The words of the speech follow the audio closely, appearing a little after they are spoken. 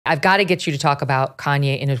I've got to get you to talk about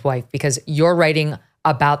Kanye and his wife because you're writing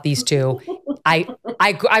about these two. I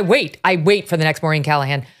wait for the next Maureen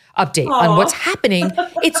Callahan update on what's happening.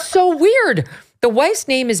 It's so weird. The wife's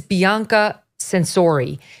name is Bianca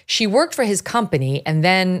Censori. She worked for his company and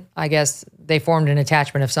then I guess they formed an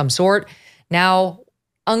attachment of some sort. Now,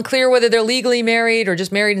 unclear whether they're legally married or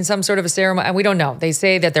just married in some sort of a ceremony. And we don't know. They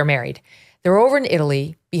say that they're married. They're over in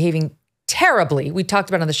Italy behaving terribly. We talked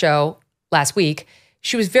about it on the show last week.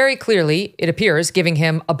 She was very clearly, it appears, giving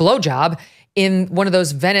him a blowjob in one of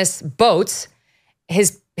those Venice boats.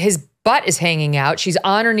 His butt is hanging out. She's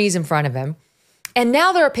on her knees in front of him. And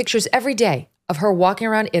now there are pictures every day of her walking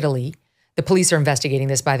around Italy. The police are investigating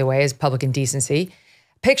this, by the way, as public indecency.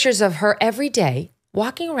 Pictures of her every day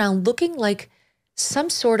walking around looking like some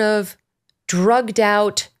sort of drugged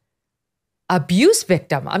out abuse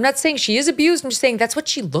victim. I'm not saying she is abused. I'm just saying that's what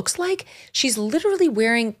she looks like. She's literally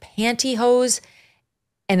wearing pantyhose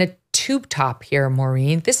and a tube top here,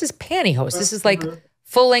 Maureen. This is pantyhose. This is like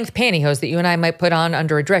full-length pantyhose that you and I might put on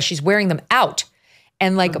under a dress. She's wearing them out.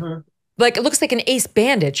 And like it looks like an ace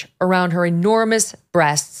bandage around her enormous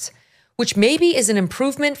breasts, which maybe is an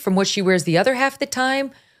improvement from what she wears the other half of the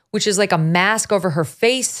time, which is like a mask over her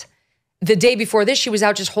face. The day before this, she was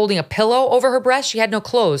out just holding a pillow over her breast. She had no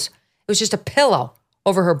clothes. It was just a pillow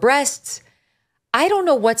over her breasts. I don't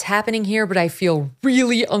know what's happening here, but I feel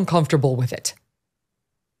really uncomfortable with it.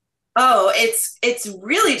 Oh, it's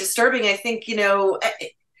really disturbing. I think,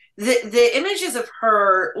 the images of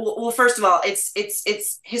her, well, first of all,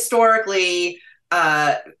 it's historically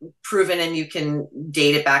proven, and you can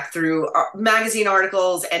date it back through magazine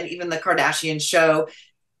articles and even the Kardashian show.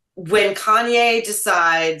 When Kanye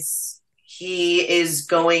decides he is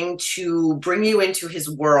going to bring you into his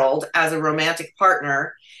world as a romantic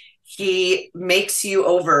partner, he makes you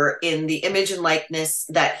over in the image and likeness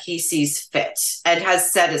that he sees fit and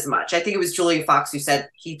has said as much. I think it was Julia Fox who said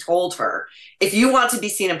he told her, if you want to be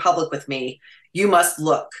seen in public with me, you must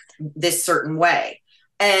look this certain way.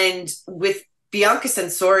 And with Bianca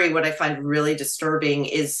Censori, what I find really disturbing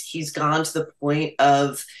is he's gone to the point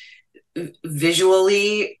of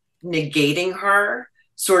visually negating her,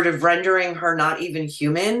 sort of rendering her not even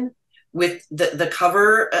human, with the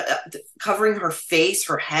cover, covering her face,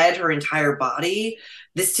 her head, her entire body.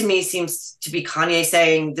 This to me seems to be Kanye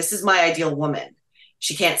saying, this is my ideal woman.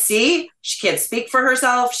 She can't see, she can't speak for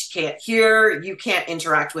herself, she can't hear, you can't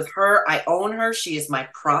interact with her. I own her, she is my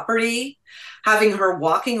property. Having her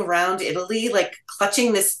walking around Italy, like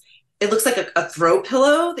clutching this, it looks like a throw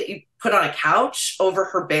pillow that you put on a couch over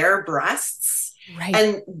her bare breasts. Right.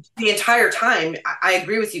 And the entire time, I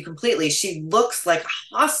agree with you completely. She looks like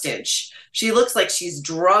a hostage. She looks like she's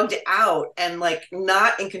drugged out and like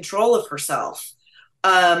not in control of herself.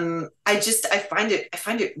 I find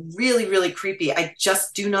it really, really creepy. I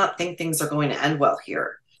just do not think things are going to end well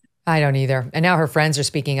here. I don't either. And now her friends are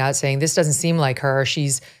speaking out saying, this doesn't seem like her.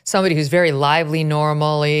 She's somebody who's very lively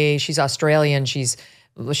normally. She's Australian. She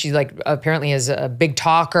like apparently is a big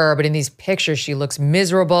talker, but in these pictures, she looks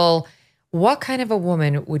miserable. What kind of a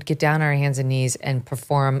woman would get down on her hands and knees and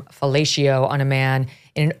perform fellatio on a man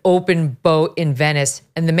in an open boat in Venice?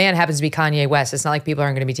 And the man happens to be Kanye West. It's not like people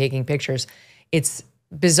aren't going to be taking pictures. It's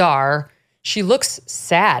bizarre. She looks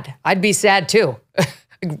sad. I'd be sad too.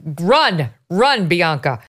 Run,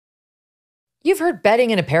 Bianca. You've heard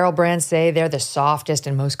bedding and apparel brands say they're the softest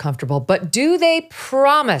and most comfortable, but do they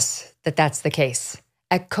promise that that's the case?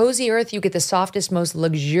 At Cozy Earth, you get the softest, most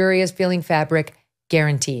luxurious feeling fabric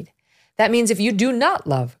guaranteed. That means if you do not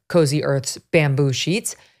love Cozy Earth's bamboo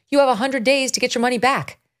sheets, you have 100 days to get your money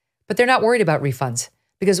back. But they're not worried about refunds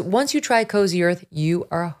because once you try Cozy Earth, you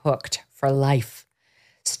are hooked for life.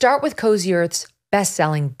 Start with Cozy Earth's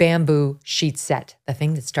best-selling bamboo sheet set, the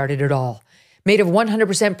thing that started it all. Made of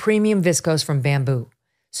 100% premium viscose from bamboo.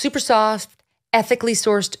 Super soft, ethically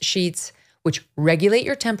sourced sheets which regulate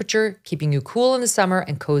your temperature, keeping you cool in the summer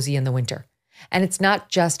and cozy in the winter. And it's not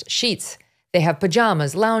just sheets. They have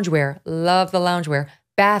pajamas, loungewear, love the loungewear,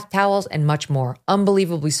 bath towels, and much more.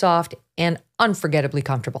 Unbelievably soft and unforgettably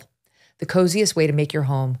comfortable. The coziest way to make your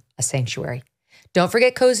home a sanctuary. Don't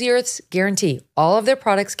forget Cozy Earth's guarantee. All of their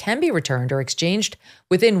products can be returned or exchanged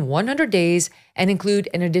within 100 days and include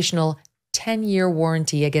an additional 10-year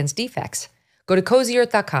warranty against defects. Go to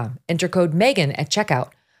CozyEarth.com, enter code Megyn at checkout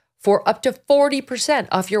for up to 40%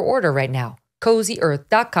 off your order right now.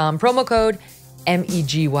 CozyEarth.com, promo code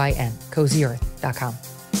MEGYN, CozyEarth.com.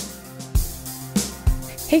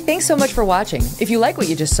 Hey, thanks so much for watching. If you like what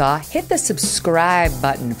you just saw, hit the subscribe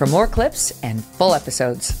button for more clips and full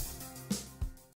episodes.